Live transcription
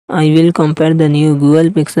I will compare the new Google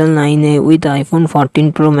Pixel 9a with iPhone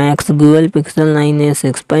 14 Pro Max. Google Pixel 9a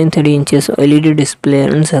 6.3 inches LED display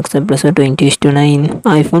and success ratio 20:9.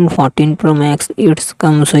 iPhone 14 Pro Max it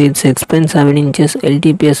comes with 6.7 inches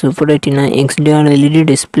LTPS Super Retina XDR LED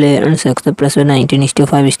display and success ratio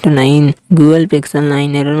 19:5:9. Google Pixel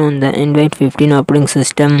 9 run on the Android 15 operating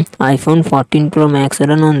system. iPhone 14 Pro Max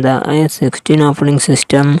run on the iOS 16 operating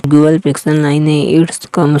system. Google Pixel 9a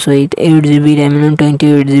it comes with 8GB RAM and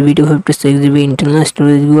 28GB 256GB internal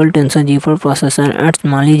storage. Google Tensor G4 processor at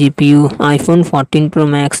Mali GPU. iPhone 14 Pro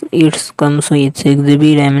Max it comes with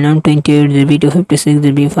 6GB RAM and 28GB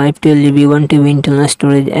 256GB 512GB 1TB internal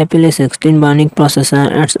storage. Apple A16 Bionic processor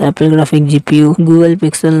at Apple Graphic GPU. Google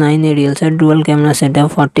Pixel 9a real set dual camera setup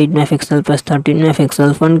 48MP plus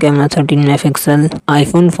 13MP front camera 13MP.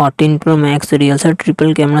 iPhone 14 Pro Max real set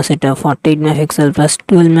triple camera setup 48MP plus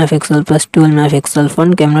 12MP plus 12MP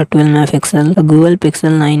front camera 12MP. Google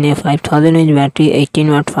Pixel 9a 5000mAh battery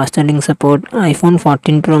 18W fast charging support. iPhone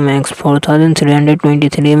 14 Pro Max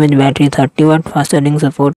 4323mAh battery 30W fast charging support.